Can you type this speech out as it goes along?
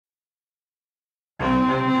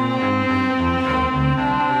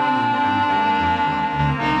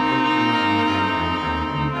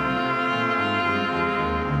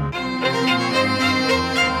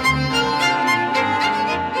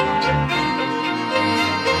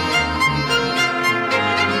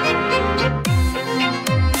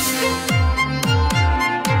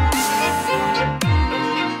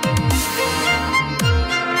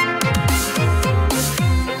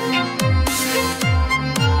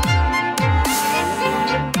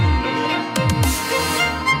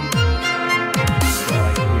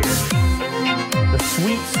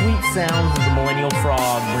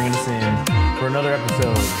listen for another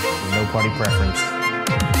episode of No Party Preference.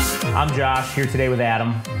 I'm Josh, here today with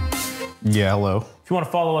Adam. Yeah, hello. If you want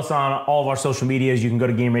to follow us on all of our social medias, you can go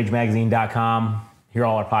to GameRageMagazine.com. Hear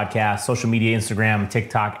all our podcasts, social media, Instagram,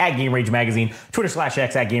 TikTok, at Game Rage Magazine,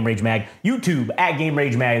 Twitter/X at Game Rage Mag, YouTube at Game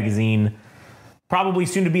Rage Magazine, probably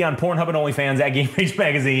soon to be on Pornhub and OnlyFans at Game Rage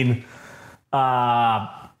Magazine.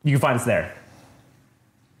 You can find us there.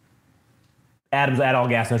 Adam's at All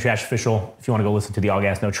Gas No Trash Official. If you want to go listen to the All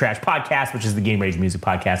Gas No Trash podcast, which is the Game Rage music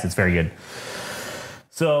podcast, it's very good.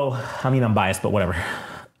 So, I mean, I'm biased, but whatever.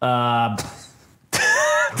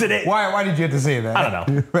 Today, Why did you have to say that? I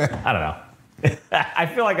don't know. I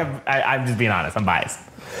feel like I'm just being honest. I'm biased.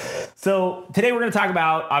 So today we're going to talk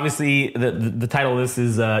about, obviously, the title of this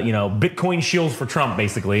is, Bitcoin shills for Trump,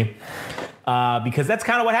 basically. Because that's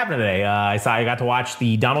kind of what happened today. I got to watch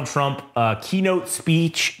the Donald Trump keynote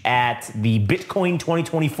speech at the Bitcoin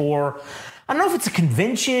 2024. I don't know if it's a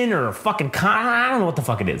convention or a fucking I don't know what the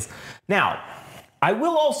fuck it is. Now, I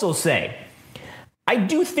will also say, I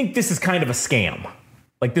do think this is kind of a scam.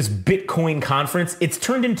 Like this Bitcoin conference, it's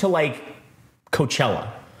turned into like Coachella,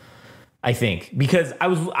 I think, because I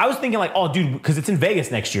was thinking like, oh, dude, because it's in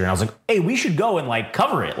Vegas next year, and I was like, hey, we should go and like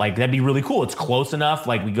cover it. Like that'd be really cool. It's close enough.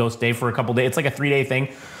 Like we go stay for a couple days. It's like a 3-day thing.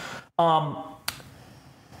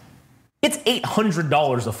 It's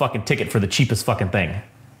 $800 a fucking ticket for the cheapest fucking thing,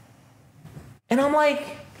 and I'm like,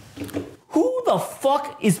 who the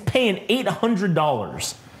fuck is paying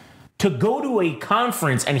 $800 to go to a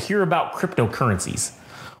conference and hear about cryptocurrencies?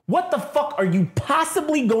 What the fuck are you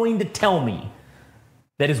possibly going to tell me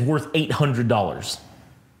that is worth $800?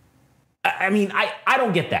 I mean, I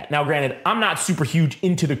don't get that. Now, granted, I'm not super huge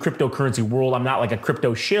into the cryptocurrency world. I'm not like a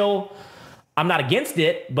crypto shill. I'm not against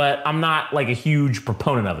it, but I'm not like a huge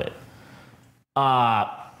proponent of it.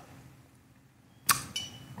 I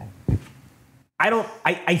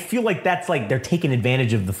feel like that's like they're taking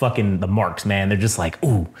advantage of the marks, man. They're just like,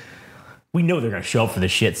 ooh, we know they're going to show up for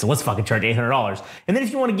this shit, so let's fucking charge $800. And then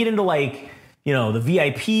if you want to get into like, the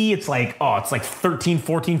VIP, it's like, oh, it's like $1,300,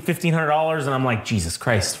 $1,400, $1,500. And I'm like, Jesus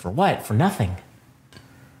Christ, for what? For nothing.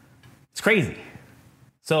 It's crazy.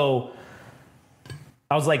 So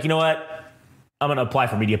I was like, you know what? I'm going to apply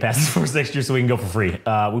for media passes for next year so we can go for free.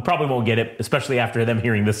 We probably won't get it, especially after them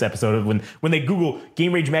hearing this episode. When they Google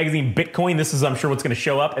Game Rage Magazine Bitcoin, this is, I'm sure, what's going to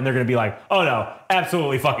show up. And they're going to be like, oh, no,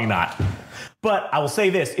 absolutely fucking not. But I will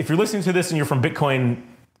say this. If you're listening to this and you're from Bitcoin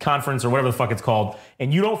conference or whatever the fuck it's called,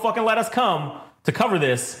 and you don't fucking let us come to cover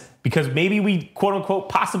this because maybe we, quote unquote,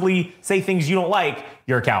 possibly say things you don't like,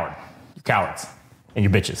 you're a coward. You're cowards. And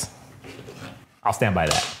you're bitches. I'll stand by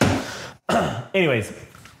that. Anyways,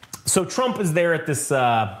 so Trump is there at this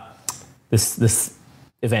this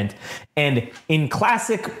event, and in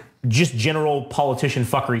classic, just general politician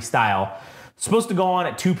fuckery style, supposed to go on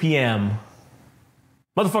at 2 p.m.,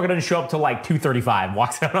 motherfucker doesn't show up till like 2:35,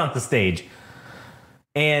 walks out on the stage.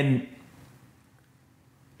 And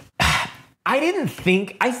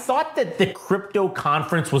I thought that the crypto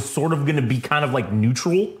conference was sort of going to be kind of like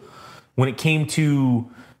neutral when it came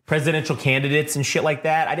to presidential candidates and shit like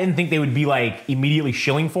that. I didn't think they would be like immediately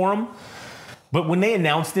shilling for him. But when they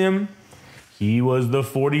announced him, he was the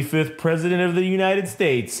 45th president of the United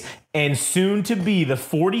States and soon to be the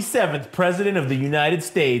 47th president of the United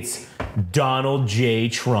States, Donald J.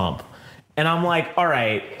 Trump. And I'm like, all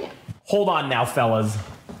right, hold on now, fellas.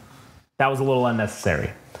 That was a little unnecessary.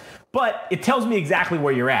 But it tells me exactly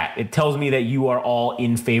where you're at. It tells me that you are all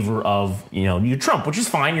in favor of, you Trump, which is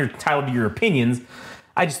fine. You're entitled to your opinions.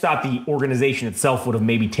 I just thought the organization itself would have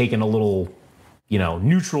maybe taken a little,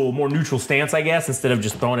 more neutral stance, I guess, instead of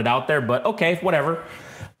just throwing it out there. But okay, whatever.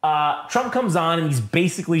 Trump comes on and he's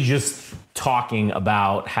basically just talking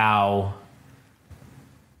about how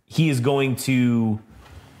he is going to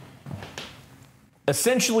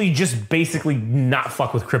essentially just basically not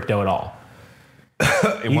fuck with crypto at all.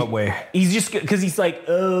 In what way? He's just because he's like,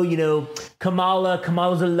 oh,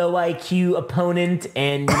 Kamala's a low IQ opponent,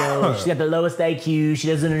 and she's got the lowest IQ. She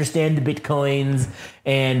doesn't understand the bitcoins,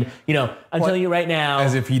 and I'm telling you right now,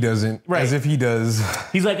 as if he doesn't, right? As if he does.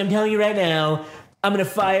 He's like, I'm telling you right now, I'm gonna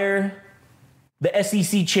fire the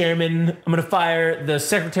SEC chairman. I'm gonna fire the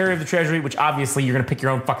Secretary of the Treasury, which obviously you're gonna pick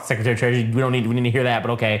your own fucking Secretary of Treasury. We need to hear that,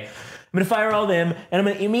 but okay. I'm gonna fire all them, and I'm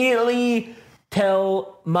gonna immediately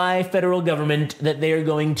tell my federal government that they are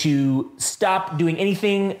going to stop doing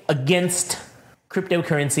anything against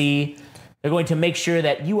cryptocurrency. They're going to make sure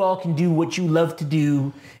that you all can do what you love to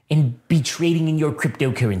do and be trading in your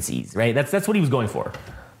cryptocurrencies, right? That's what he was going for.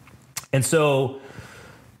 And so,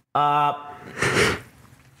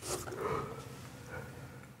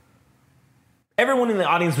 everyone in the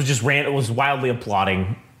audience was wildly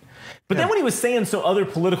applauding. But then when he was saying some other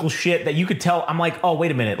political shit that you could tell, I'm like, oh,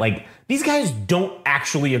 wait a minute. Like, these guys don't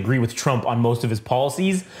actually agree with Trump on most of his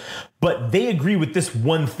policies, but they agree with this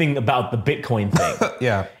one thing about the Bitcoin thing.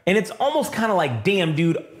 Yeah. And it's almost kind of like, damn,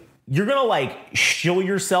 dude, you're going to like shill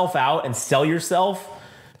yourself out and sell yourself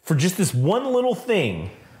for just this one little thing.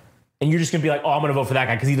 And you're just going to be like, oh, I'm going to vote for that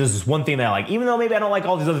guy because he does this one thing that I like, even though maybe I don't like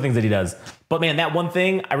all these other things that he does. But man, that one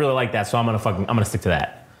thing, I really like that. So I'm going to stick to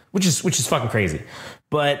that, which is fucking crazy.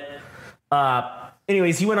 But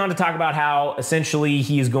anyways, he went on to talk about how essentially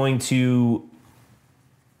he is going to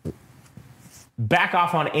back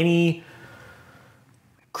off on any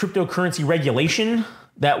cryptocurrency regulation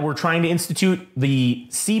that we're trying to institute. The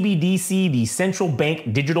CBDC, the central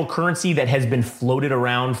bank digital currency that has been floated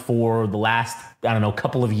around for the last, I don't know,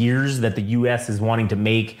 couple of years that the U.S. is wanting to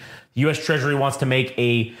make. The U.S. Treasury wants to make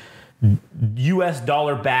a U.S.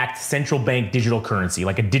 dollar-backed central bank digital currency,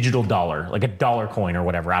 like a digital dollar, like a dollar coin or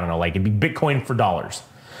whatever. I don't know, like it'd be Bitcoin for dollars.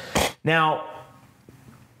 Now,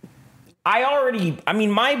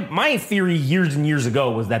 my theory years and years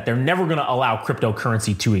ago was that they're never going to allow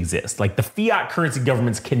cryptocurrency to exist. Like the fiat currency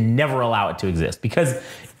governments can never allow it to exist because,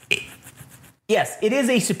 yes, it is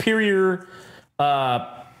a superior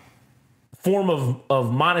form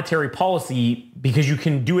of monetary policy because you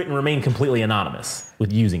can do it and remain completely anonymous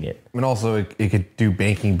with using it. And also, it could do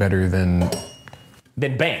banking better than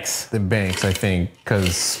banks. I think,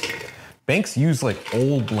 because banks use like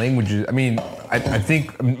old languages. I mean, I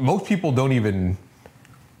think most people don't even.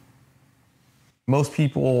 Most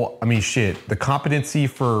people, I mean, shit. The competency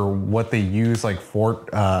for what they use, like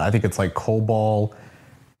I think it's like COBOL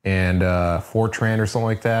and Fortran or something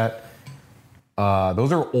like that.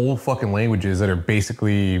 Those are old fucking languages that are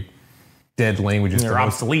basically dead languages. They're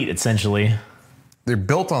obsolete, essentially. They're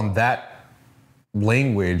built on that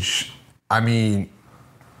language. I mean,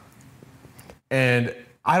 and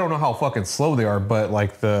I don't know how fucking slow they are, but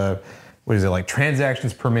like like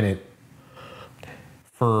transactions per minute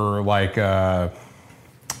for like, well,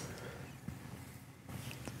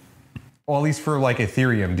 at least for like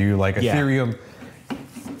Ethereum, dude. Like Ethereum,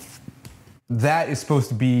 that is supposed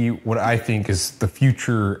to be what I think is the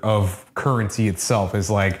future of currency itself,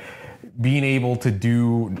 is like being able to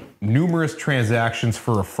do numerous transactions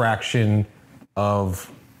for a fraction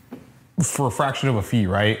of a fee,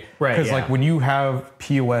 right? Right. Because like when you have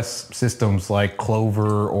POS systems like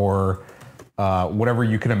Clover or whatever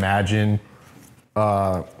you can imagine,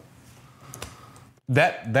 that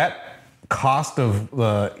cost of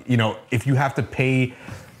if you have to pay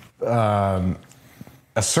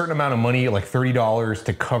a certain amount of money, like $30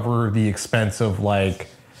 to cover the expense of like,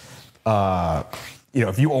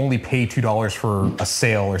 if you only pay $2 for a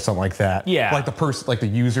sale or something like that. Yeah. Like the person, like the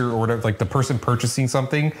user or whatever, like the person purchasing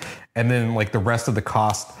something, and then like the rest of the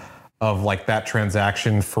cost of like that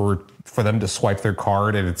transaction for them to swipe their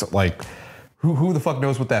card, and it's like, who the fuck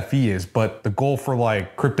knows what that fee is? But the goal for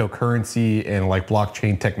like cryptocurrency and like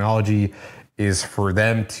blockchain technology is for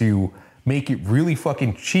them to make it really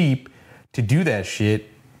fucking cheap to do that shit,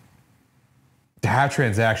 to have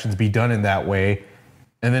transactions be done in that way,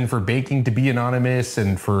 and then for banking to be anonymous,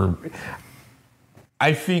 and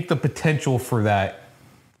I think the potential for that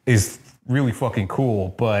is really fucking cool.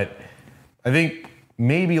 But I think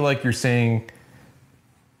maybe like you're saying,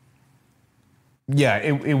 yeah,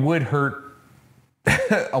 it would hurt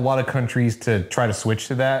a lot of countries to try to switch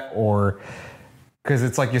to that, or because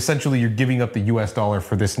it's like essentially you're giving up the US dollar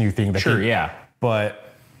for this new thing. Sure, yeah.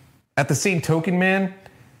 But at the same token, man,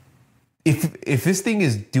 if this thing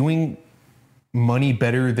is doing money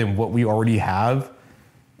better than what we already have,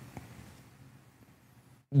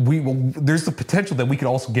 there's the potential that we could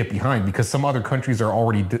also get behind, because some other countries are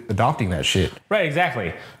already adopting that shit. Right,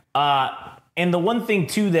 exactly. And the one thing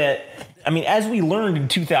too that, I mean, as we learned in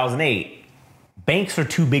 2008, banks are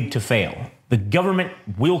too big to fail. The government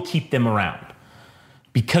will keep them around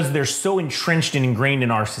because they're so entrenched and ingrained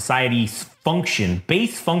in our society's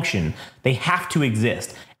base function, they have to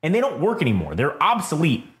exist. And they don't work anymore. They're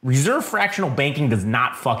obsolete. Reserve fractional banking does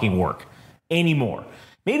not fucking work anymore.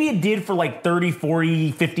 Maybe it did for like 30,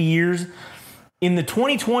 40, 50 years. In the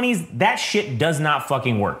 2020s, that shit does not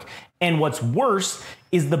fucking work. And what's worse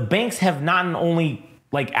is the banks have not only,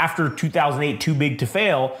 like after 2008, too big to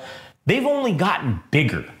fail, they've only gotten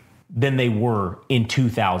bigger than they were in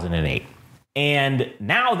 2008. And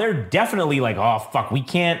now they're definitely like, oh, fuck,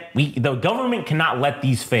 the government cannot let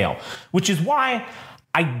these fail, which is why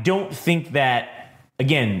I don't think that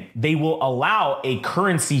again, they will allow a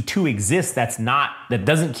currency to exist that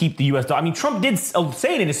doesn't keep the US dollar. I mean, Trump did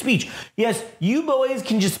say it in his speech. Yes, you boys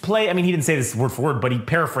can just play. I mean, he didn't say this word for word, but he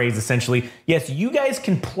paraphrased essentially. Yes, you guys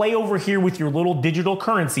can play over here with your little digital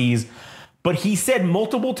currencies. But he said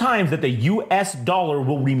multiple times that the US dollar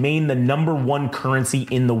will remain the number one currency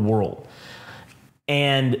in the world.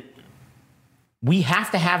 And we have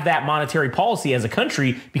to have that monetary policy as a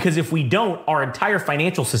country, because if we don't, our entire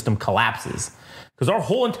financial system collapses. Because our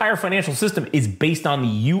whole entire financial system is based on the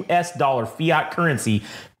US dollar fiat currency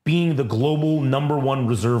being the global number one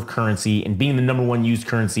reserve currency and being the number one used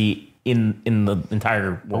currency in the entire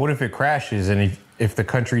world. But what if it crashes and if the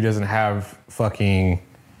country doesn't have fucking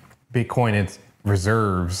Bitcoin its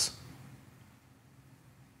reserves?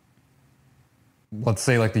 Let's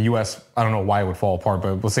say like the US, I don't know why it would fall apart,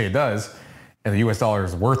 but let's say it does, and the US dollar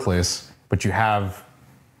is worthless, but you have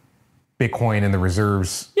Bitcoin in the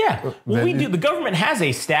reserves. Yeah, well, we do. The government has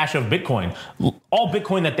a stash of Bitcoin, all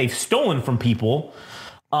Bitcoin that they've stolen from people,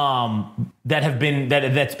 that's been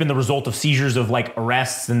the result of seizures of like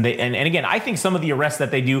arrests, and again, I think some of the arrests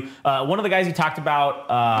that they do. One of the guys he talked about,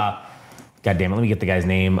 God damn it, let me get the guy's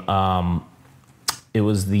name. It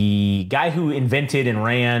was the guy who invented and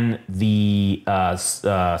ran the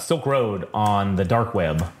Silk Road on the dark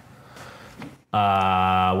web.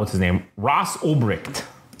 What's his name? Ross Ulbricht.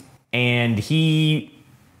 And he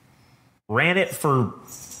ran it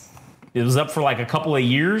it was up for like a couple of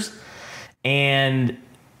years. And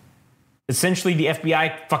essentially the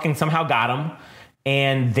FBI fucking somehow got him.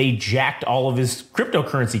 And they jacked all of his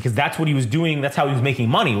cryptocurrency, because that's what he was doing. That's how he was making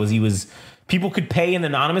money. People could pay in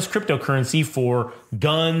anonymous cryptocurrency for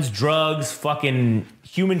guns, drugs, fucking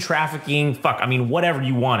human trafficking, whatever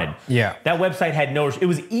you wanted. Yeah. That website had it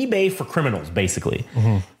was eBay for criminals, basically.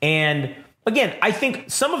 Mm-hmm. And again, I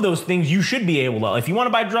think some of those things you should be able to. If you want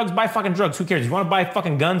to buy drugs, buy fucking drugs. Who cares? If you want to buy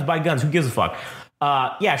fucking guns, buy guns. Who gives a fuck?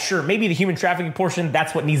 Yeah, sure. Maybe the human trafficking portion,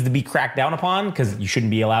 that's what needs to be cracked down upon, because you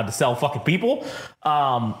shouldn't be allowed to sell fucking people.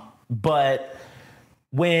 But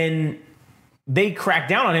when they cracked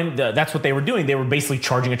down on him, that's what they were doing. They were basically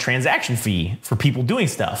charging a transaction fee for people doing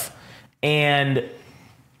stuff. And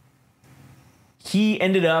he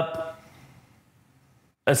ended up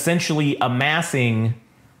essentially amassing,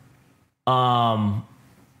 where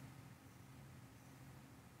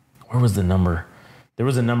was the number? There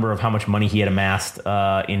was a number of how much money he had amassed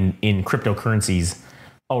in cryptocurrencies.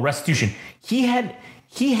 Oh, restitution. He had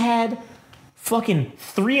fucking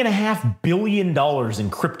 $3.5 billion in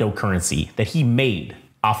cryptocurrency that he made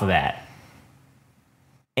off of that.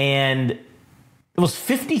 And it was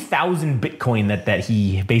 50,000 Bitcoin that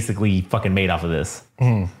he basically fucking made off of this.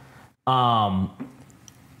 Mm.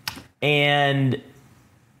 And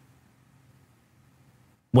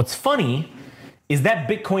what's funny is that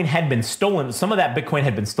Bitcoin had been stolen. Some of that Bitcoin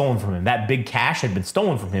had been stolen from him. That big cash had been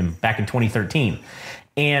stolen from him back in 2013.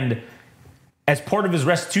 And as part of his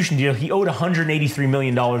restitution deal, he owed $183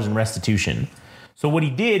 million in restitution. So what he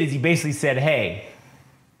did is he basically said, hey,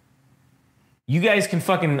 you guys can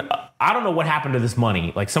fucking, I don't know what happened to this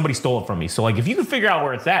money. Like, somebody stole it from me. So like, if you can figure out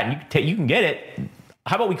where it's at and you can get it,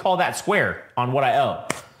 how about we call that square on what I owe?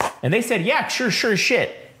 And they said, yeah, sure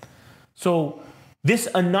shit. So this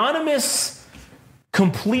anonymous,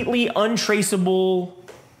 completely untraceable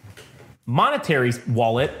monetary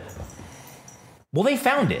wallet, well, they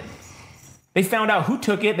found it. They found out who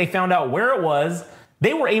took it. They found out where it was.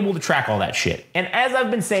 They were able to track all that shit. And as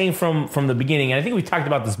I've been saying from the beginning, and I think we talked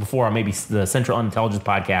about this before on maybe the Central Unintelligence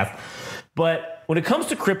podcast, but when it comes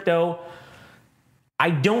to crypto, I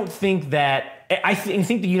don't think that, I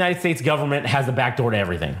think the United States government has the back door to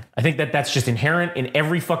everything. I think that's just inherent in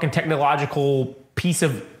every fucking technological piece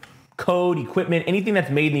of code, equipment, anything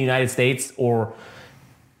that's made in the United States or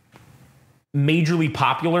majorly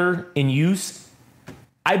popular in use.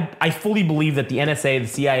 I fully believe that the NSA, the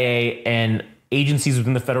CIA, and agencies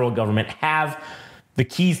within the federal government have the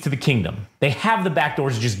keys to the kingdom. They have the back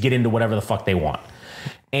doors to just get into whatever the fuck they want.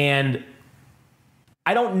 And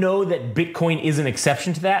I don't know that Bitcoin is an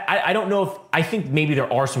exception to that. I don't know if, I think maybe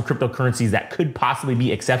there are some cryptocurrencies that could possibly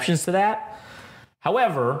be exceptions to that.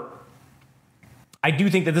 However, I do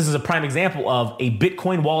think that this is a prime example of a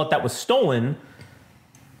Bitcoin wallet that was stolen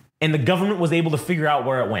and the government was able to figure out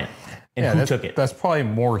where it went. And who took it? That's probably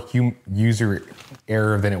more user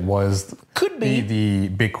error than it was. Could be the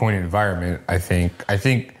Bitcoin environment. I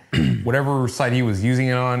think whatever site he was using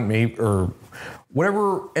it on, maybe, or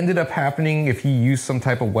whatever ended up happening, if he used some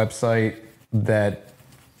type of website that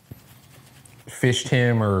phished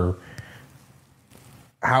him, or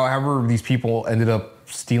however these people ended up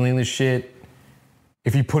stealing the shit.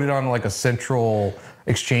 If he put it on like a central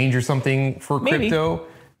exchange or something for Maybe. crypto,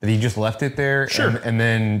 that he just left it there. Sure. And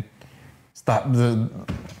then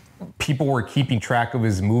people were keeping track of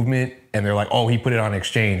his movement, and they're like, oh, he put it on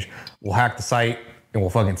exchange. We'll hack the site and we'll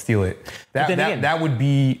fucking steal it. That would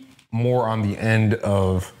be more on the end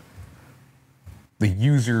of the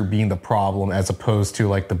user being the problem as opposed to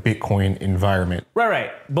like the Bitcoin environment.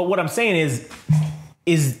 Right. But what I'm saying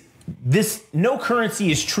is this, no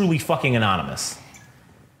currency is truly fucking anonymous.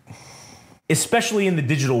 Especially in the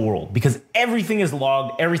digital world, because everything is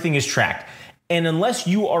logged, everything is tracked. And unless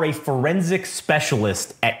you are a forensic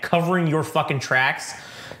specialist at covering your fucking tracks,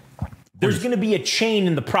 there's going to be a chain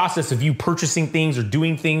in the process of you purchasing things or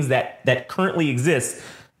doing things that currently exist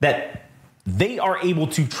that they are able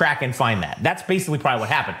to track and find that. That's basically probably what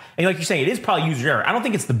happened. And like you're saying, it is probably user error. I don't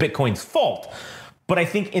think it's the Bitcoin's fault, but I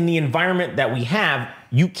think in the environment that we have,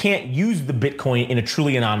 you can't use the Bitcoin in a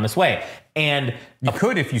truly anonymous way. And you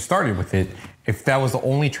could if you started with it. If that was the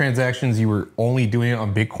only transactions you were only doing it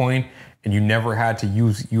on Bitcoin and you never had to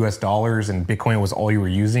use US dollars and Bitcoin was all you were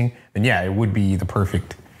using, then yeah, it would be the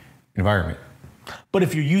perfect environment. But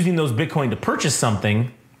if you're using those Bitcoin to purchase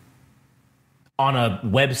something on a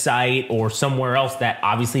website or somewhere else that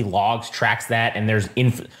obviously logs, tracks that, and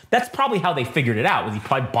that's probably how they figured it out, was he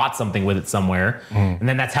probably bought something with it somewhere, and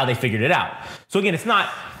then that's how they figured it out. So again, it's not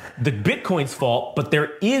the Bitcoin's fault, but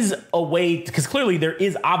there is a way, because clearly there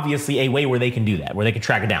is obviously a way where they can do that, where they can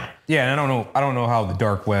track it down. Yeah, and I don't know how the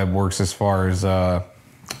dark web works as far as how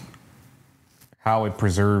it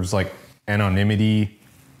preserves like anonymity.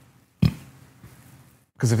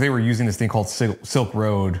 Because if they were using this thing called Silk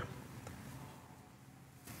Road,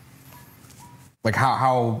 like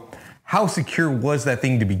how secure was that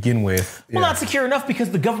thing to begin with? Well, not secure enough because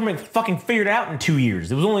the government fucking figured it out in 2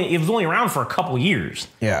 years. It was only around for a couple of years.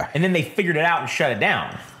 Yeah. And then they figured it out and shut it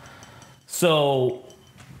down. So,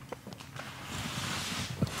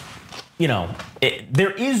 you know,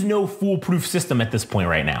 there is no foolproof system at this point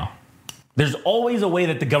right now. There's always a way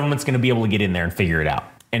that the government's going to be able to get in there and figure it out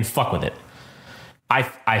and fuck with it.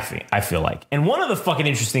 I feel like. And one of the fucking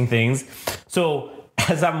interesting things, so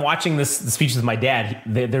as I'm watching the speeches with my dad,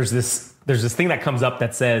 there's this thing that comes up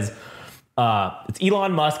that says, it's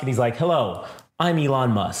Elon Musk, and he's like, hello, I'm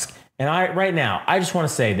Elon Musk. And right now, I just want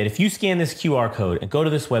to say that if you scan this QR code and go to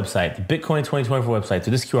this website, the Bitcoin 2024 website, to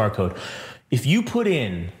this QR code, if you put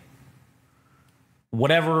in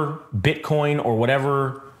whatever Bitcoin or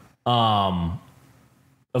whatever of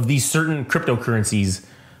these certain cryptocurrencies,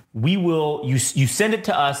 you send it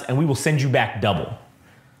to us and we will send you back double.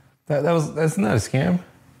 That's not a scam,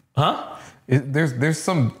 huh? There's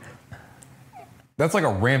some. That's like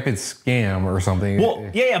a rampant scam or something. Well,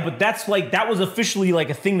 yeah, but that was officially like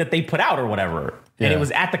a thing that they put out or whatever, and it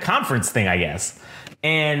was at the conference thing, I guess.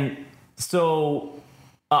 And so,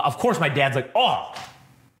 of course, my dad's like, I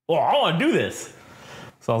want to do this.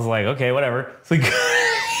 So I was like, okay, whatever. So he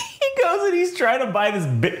goes and he's trying to buy this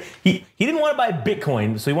he didn't want to buy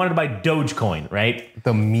Bitcoin, so he wanted to buy Dogecoin, right?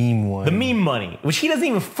 The meme one. The meme money, which he doesn't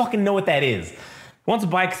even fucking know what that is. He wants to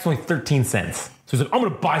buy it because it's only 13 cents. So he's like, I'm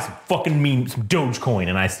going to buy some fucking some Dogecoin.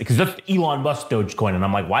 And because that's Elon Musk Dogecoin. And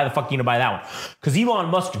I'm like, why the fuck are you going to buy that one? Because Elon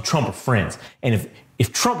Musk and Trump are friends. And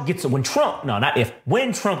when Trump gets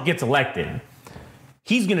elected,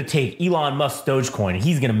 he's going to take Elon Musk's Dogecoin and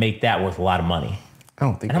he's going to make that worth a lot of money. I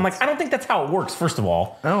don't think. And I'm like, I don't think that's how it works, first of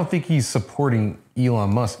all. I don't think he's supporting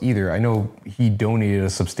Elon Musk either. I know he donated a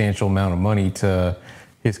substantial amount of money to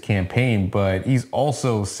his campaign, but he's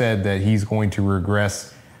also said that he's going to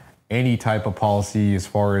regress any type of policy as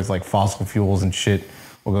far as like fossil fuels and shit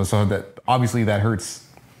will go. So that obviously that hurts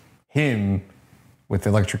him with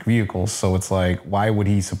electric vehicles. So it's like, why would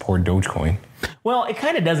he support Dogecoin? Well, it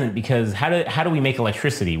kind of doesn't, because how do we make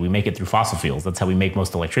electricity? We make it through fossil fuels. That's how we make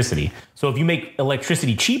most electricity. So if you make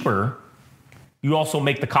electricity cheaper, you also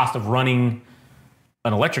make the cost of running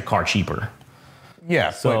an electric car cheaper.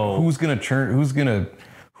 Yeah. So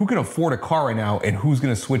who can afford a car right now, and who's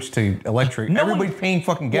going to switch to electric? Everybody's paying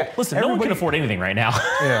fucking gas. Well, listen, no one can afford anything right now.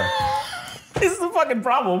 Yeah. This is the fucking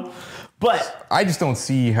problem. But I just don't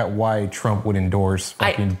see why Trump would endorse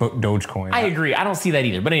fucking Dogecoin. I agree. I don't see that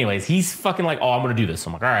either. But anyways, he's fucking like, I'm going to do this. So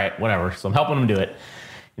I'm like, all right, whatever. So I'm helping him do it. And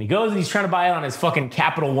he goes and he's trying to buy it on his fucking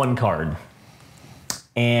Capital One card.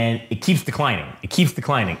 And it keeps declining. It keeps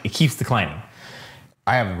declining. It keeps declining.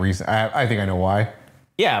 I have a reason. I think I know why.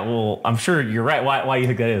 Yeah, well, I'm sure you're right. Why do you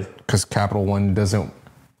think that is? Because Capital One doesn't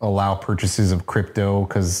allow purchases of crypto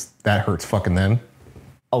because that hurts fucking them.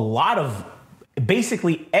 A lot of,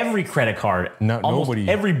 basically every credit card,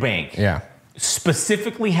 every bank,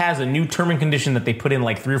 specifically has a new term and condition that they put in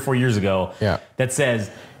like 3 or 4 years ago that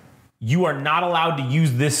says you are not allowed to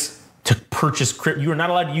use this to purchase you are not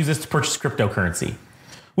allowed to use this to purchase cryptocurrency,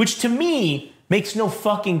 which to me makes no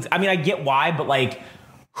fucking. I mean, I get why, but like,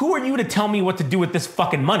 who are you to tell me what to do with this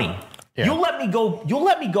fucking money? Yeah. You'll let me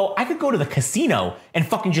go. I could go to the casino and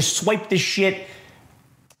fucking just swipe this shit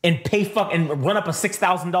and pay and run up a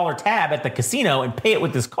 $6,000 tab at the casino and pay it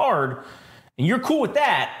with this card, and you're cool with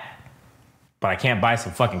that. But I can't buy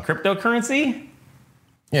some fucking cryptocurrency?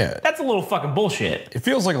 Yeah. That's a little fucking bullshit. It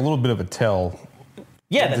feels like a little bit of a tell.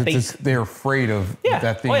 Yeah, that they're afraid of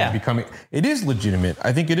that thing becoming. It is legitimate.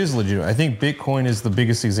 I think it is legitimate. I think Bitcoin is the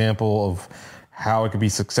biggest example of how it could be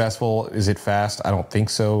successful. Is it fast? I don't think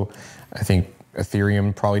so. I think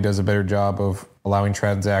Ethereum probably does a better job of allowing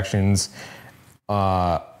transactions.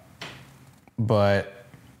 But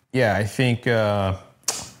yeah, I think I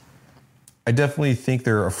definitely think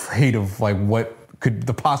they're afraid of like what could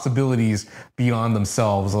the possibilities beyond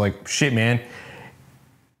themselves. Like, shit, man,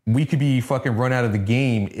 we could be fucking run out of the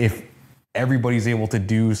game if everybody's able to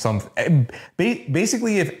do something.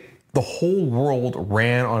 Basically, if the whole world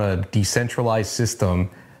ran on a decentralized system,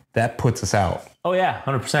 that puts us out. Oh yeah,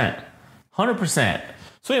 100%. 100%.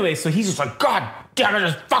 So anyway, so he's just like, God damn it,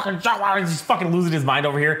 this fucking job. He's fucking losing his mind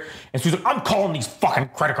over here. And so he's like, I'm calling these fucking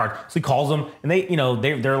credit cards. So he calls them, and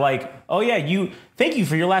they're like, oh yeah, thank you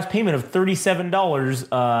for your last payment of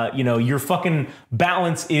 $37. Your fucking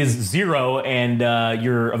balance is 0, and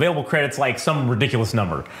your available credit's like some ridiculous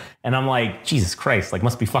number. And I'm like, Jesus Christ, like,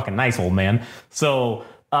 must be fucking nice, old man. So,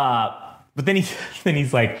 but then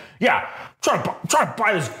he's like, yeah, try to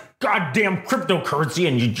buy this goddamn cryptocurrency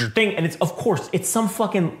and your thing. And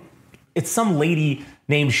it's some lady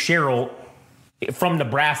named Cheryl from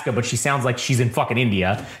Nebraska, but she sounds like she's in fucking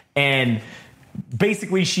India. And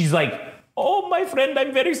basically she's like, oh, my friend,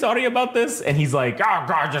 I'm very sorry about this. And he's like, oh,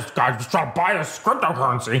 God, just try to buy this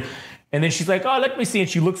cryptocurrency. And then she's like, oh, let me see. And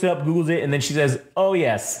she looks it up, Googles it. And then she says, oh,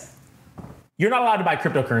 yes, you're not allowed to buy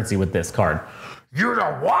cryptocurrency with this card. You're the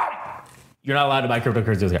what? You're not allowed to buy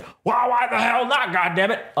cryptocurrency with this card. Well, why the hell not,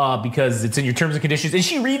 goddammit? Because it's in your terms and conditions. And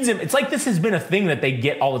she reads him. It's like this has been a thing that they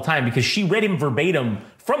get all the time because she read him verbatim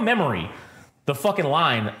from memory, the fucking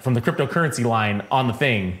line from the cryptocurrency line on the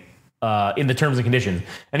thing in the terms and conditions.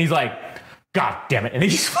 And he's like, God damn it. And then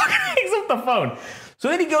he just fucking hangs up the phone. So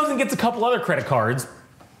then he goes and gets a couple other credit cards,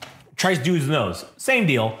 tries to do his nose. Same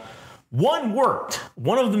deal. One worked.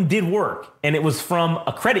 One of them did work. And it was from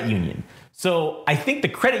a credit union. So I think the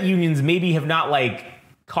credit unions maybe have not like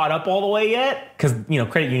caught up all the way yet because,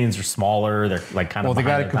 credit unions are smaller. They're like kind of they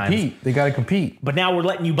got to compete. Times. They got to compete. But now we're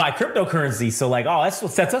letting you buy cryptocurrency. So like, oh, that's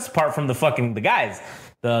what sets us apart from the guys,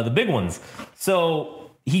 the big ones. So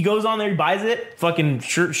he goes on there, he buys it, fucking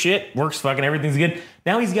shit, works, fucking everything's good.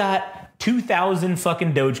 Now he's got 2,000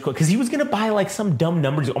 fucking Dogecoin because he was going to buy like some dumb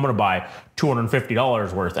numbers. I'm going to buy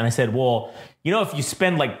 $250 worth. And I said, well, if you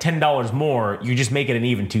spend like $10 more, you just make it an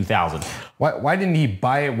even 2,000. Why didn't he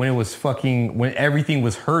buy it when it was when everything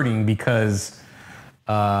was hurting? Because,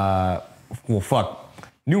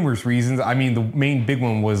 numerous reasons. I mean, the main big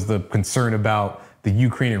one was the concern about the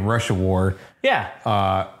Ukraine and Russia war.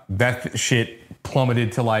 Yeah. That shit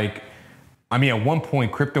plummeted to like, at one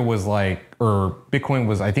point, crypto was or Bitcoin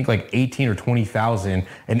was, I think, like 18 or 20,000,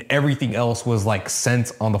 and everything else was like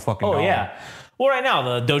cents on the fucking dollar. Oh, yeah. Well, right now,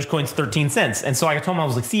 the Dogecoin's 13 cents. And so I told him, I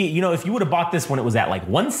was like, see, if you would have bought this when it was at like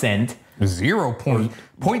 1 cent.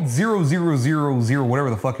 0.0000, whatever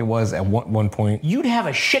the fuck it was at one point. You'd have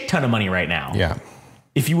a shit ton of money right now. Yeah.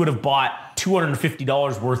 If you would have bought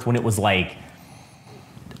 $250 worth when it was like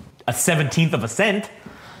a 17th of a cent.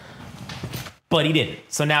 But he didn't.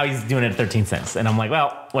 So now he's doing it at 13 cents. And I'm like,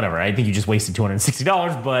 well, whatever. I think you just wasted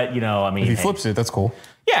 $260, but, If he flips it, that's cool.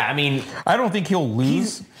 Yeah, I don't think he'll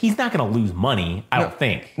lose. He's not going to lose money, I don't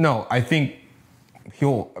think. No, I think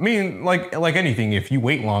he'll, like anything, if you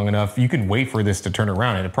wait long enough, you can wait for this to turn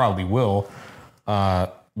around, and it probably will.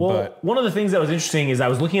 One of the things that was interesting is I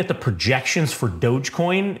was looking at the projections for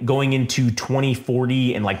Dogecoin going into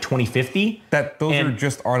 2040 and like 2050.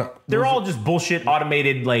 They're all just bullshit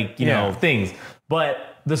automated things.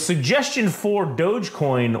 But the suggestion for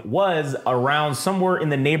Dogecoin was around somewhere in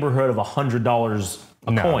the neighborhood of $100 a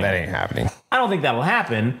coin. No, that ain't happening. I don't think that'll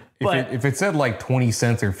happen. But if it said like 20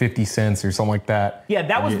 cents or 50 cents or something like that. Yeah,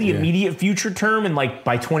 that was the immediate future term. And like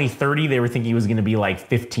by 2030, they were thinking it was going to be like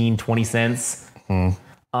 15, 20 cents.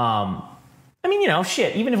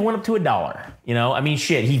 Shit, even if it went up to $1,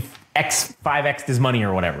 shit, he 5x'd his money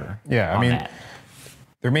or whatever. Yeah,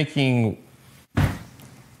 they're making like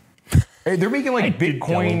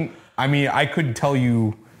Bitcoin. I couldn't tell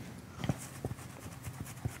you.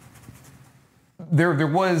 There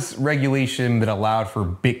was regulation that allowed for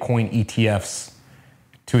Bitcoin ETFs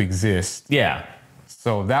to exist. Yeah.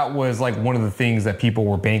 So that was like one of the things that people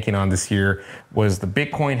were banking on this year was the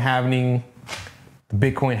Bitcoin halving,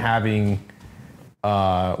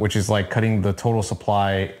 which is like cutting the total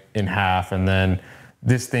supply in half. And then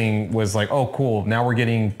this thing was like, oh, cool. Now we're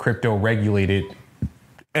getting crypto regulated.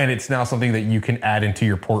 And it's now something that you can add into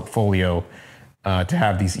your portfolio to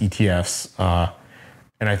have these ETFs.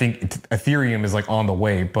 And I think Ethereum is like on the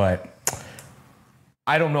way, but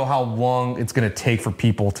I don't know how long it's going to take for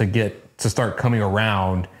people to start coming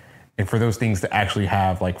around and for those things to actually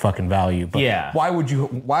have like fucking value. But yeah. Why would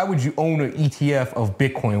you own an ETF of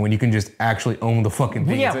Bitcoin when you can just actually own the fucking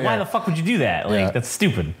thing? Well, yeah, why the fuck would you do that? Like, that's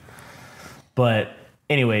stupid. But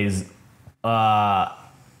anyways, so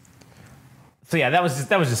yeah, that was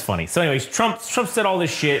just funny. So anyways, Trump said all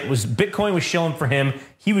this shit. Bitcoin was shilling for him.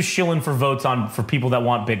 He was shilling for votes for people that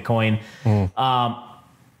want Bitcoin.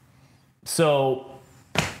 So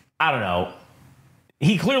I don't know.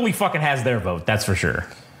 He clearly fucking has their vote. That's for sure.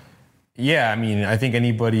 Yeah, I mean, I think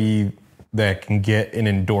anybody that can get an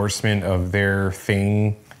endorsement of their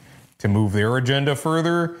thing to move their agenda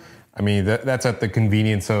further, I mean, that's at the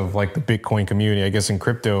convenience of like the Bitcoin community. I guess in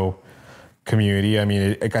crypto community, I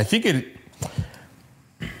mean, I think it.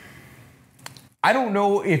 I don't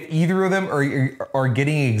know if either of them are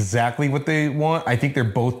getting exactly what they want. I think they're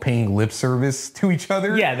both paying lip service to each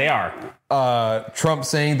other. Yeah, they are. Trump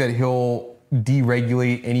saying that he'll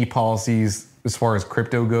deregulate any policies as far as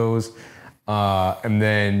crypto goes, and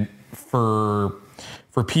then for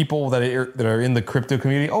people that are in the crypto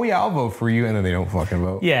community, oh yeah, I'll vote for you, and then they don't fucking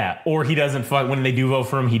vote. Yeah, or he doesn't when they do vote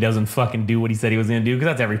for him, he doesn't fucking do what he said he was going to do, because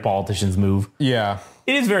that's every politician's move. Yeah.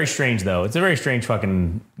 It is very strange, though. It's a very strange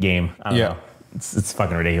fucking game. I don't know. It's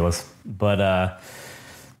fucking ridiculous. But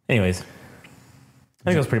anyways, I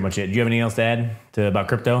think that's pretty much it. Do you have anything else to add about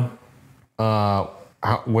crypto?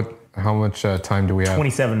 How much time do we have?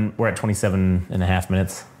 27. We're at 27 and a half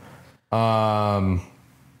minutes. Yeah,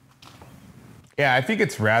 I think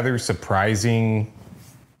it's rather surprising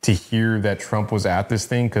to hear that Trump was at this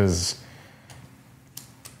thing, because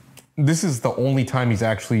this is the only time he's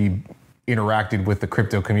actually interacted with the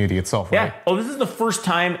crypto community itself, right? Yeah. Oh, this is the first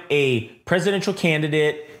time a presidential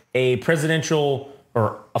candidate, a presidential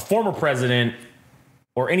or a former president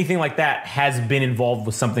or anything like that has been involved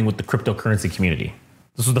with something with the cryptocurrency community.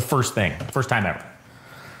 This was the first time ever.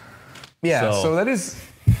 Yeah, so that is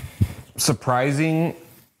surprising.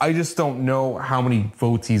 I just don't know how many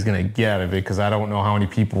votes he's going to get out of it, because I don't know how many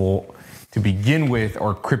people to begin with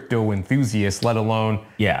are crypto enthusiasts, let alone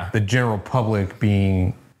the general public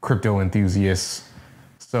being crypto enthusiasts.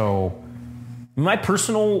 So my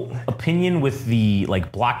personal opinion with the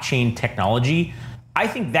like blockchain technology, I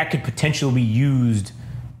think that could potentially be used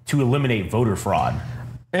to eliminate voter fraud.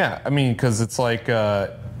 Yeah, I mean, because it's like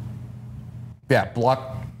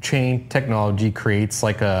blockchain technology creates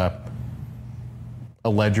like a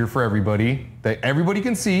ledger for everybody that everybody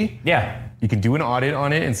can see. Yeah. You can do an audit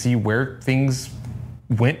on it and see where things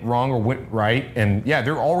went wrong or went right. And yeah,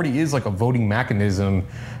 there already is like a voting mechanism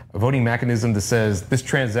that says this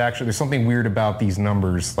transaction, there's something weird about these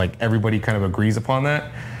numbers. Like everybody kind of agrees upon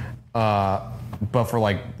that. But for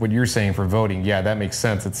like what you're saying for voting, yeah, that makes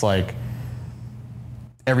sense. It's like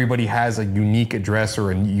everybody has a unique address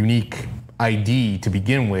or a unique ID to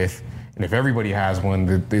begin with. And if everybody has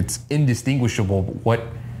one, it's indistinguishable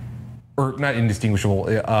not indistinguishable.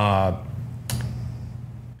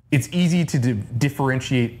 It's easy to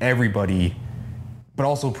differentiate everybody, but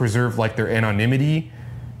also preserve like their anonymity.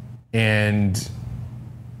 And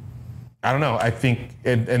I don't know, I think,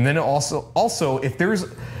 and then also if there's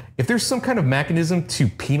some kind of mechanism to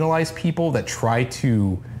penalize people that try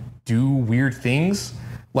to do weird things,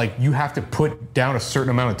 like you have to put down a certain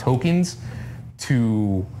amount of tokens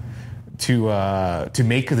to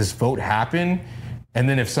make this vote happen. And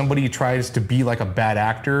then if somebody tries to be like a bad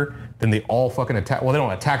actor, then they all fucking attack. Well, they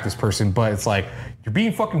don't attack this person, but it's like, you're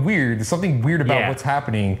being fucking weird. There's something weird about what's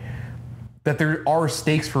happening. That there are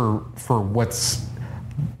stakes for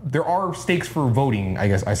stakes for voting,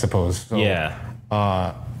 I suppose. So, yeah.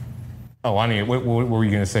 What were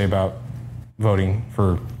you going to say about voting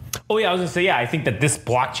for? Oh yeah, I was going to say, I think that this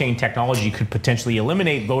blockchain technology could potentially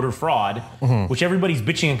eliminate voter fraud, which everybody's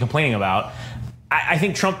bitching and complaining about. I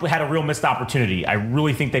think Trump had a real missed opportunity. I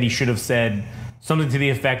really think that he should have said something to the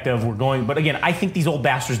effect of, but again, I think these old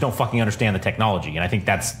bastards don't fucking understand the technology, and I think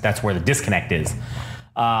that's where the disconnect is.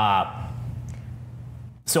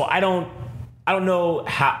 So I don't know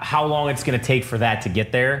how long it's going to take for that to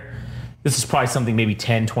get there. This is probably something maybe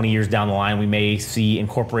 10, 20 years down the line we may see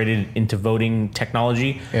incorporated into voting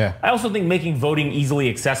technology. Yeah. I also think making voting easily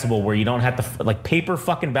accessible where you don't have to, like paper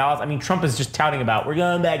fucking ballots. I mean, Trump is just touting about, we're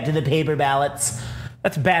going back to the paper ballots.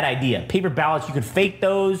 That's a bad idea. Paper ballots, you can fake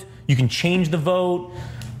those. You can change the vote.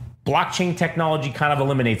 Blockchain technology kind of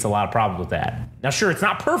eliminates a lot of problems with that. Now, sure, it's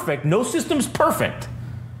not perfect. No system's perfect.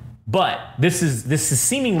 But this is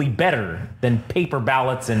seemingly better than paper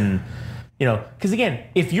ballots and, because again,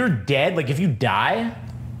 if you're dead, like if you die,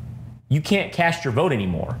 you can't cast your vote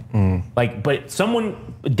anymore. But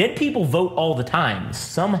dead people vote all the time.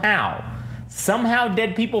 Somehow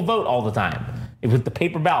dead people vote all the time with the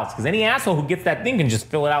paper ballots. Because any asshole who gets that thing can just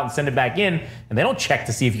fill it out and send it back in, and they don't check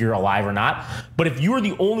to see if you're alive or not. But if you're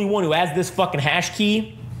the only one who has this fucking hash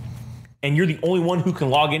key, and you're the only one who can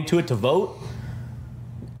log into it to vote,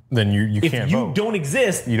 then you can't vote. If you don't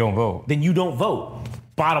exist, you don't vote. Then you don't vote.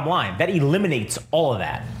 Bottom line, that eliminates all of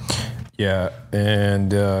that. Yeah,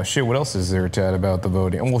 and what else is there to add about the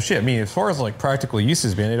voting? Well, as far as like practical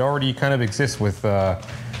uses, man, it already kind of exists with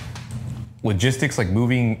logistics, like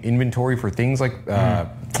moving inventory for things like an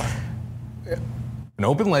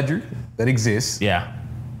open ledger that exists. Yeah.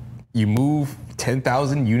 You move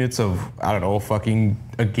 10,000 units of, I don't know, fucking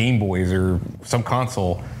a Game Boys or some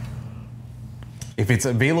console. If it's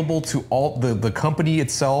available to all the company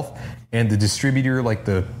itself and the distributor, like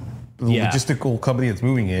the logistical company that's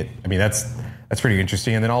moving it, I mean, that's pretty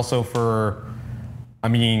interesting. And then also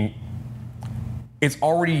it's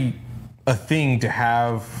already a thing to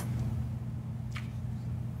have,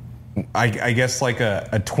 I guess, like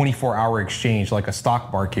a 24-hour exchange, like a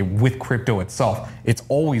stock market with crypto itself. It's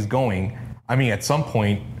always going. I mean, at some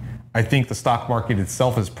point, I think the stock market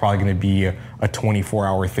itself is probably going to be a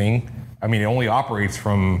 24-hour thing. I mean, it only operates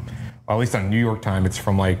from, well, at least on New York time, it's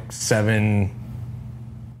from like 7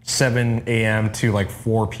 a.m. to like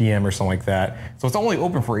 4 p.m. or something like that. So it's only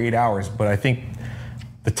open for 8 hours, but I think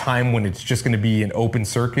the time when it's just going to be an open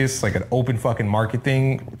circus, like an open fucking market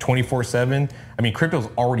thing, 24/7. I mean, crypto's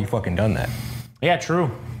already fucking done that. Yeah,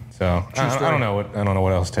 true. So I don't know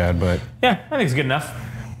what else to add, but yeah, I think it's good enough.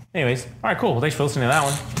 Anyways, all right, cool. Well, thanks for listening to that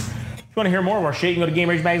one. If you want to hear more of our shit, you can go to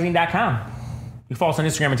GameRageMagazine.com. You can follow us on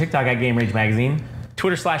Instagram and TikTok at Game Rage Magazine,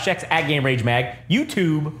 Twitter/X at Game Rage Mag,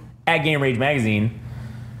 YouTube at Game Rage Magazine.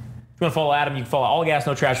 If you want to follow Adam, you can follow All Gas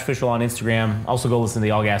No Trash Official on Instagram. Also, go listen to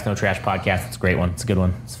the All Gas No Trash podcast. It's a great one. It's a good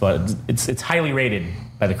one. It's fun. It's highly rated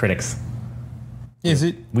by the critics. Is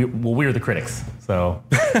it? We're the critics. So,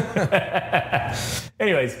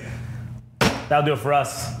 anyways, that'll do it for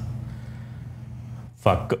us.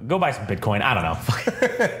 Fuck, go buy some Bitcoin. I don't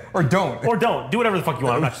know. Or don't. Do whatever the fuck you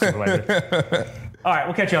want. I'm not your supervisor. All right,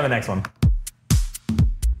 we'll catch you on the next one.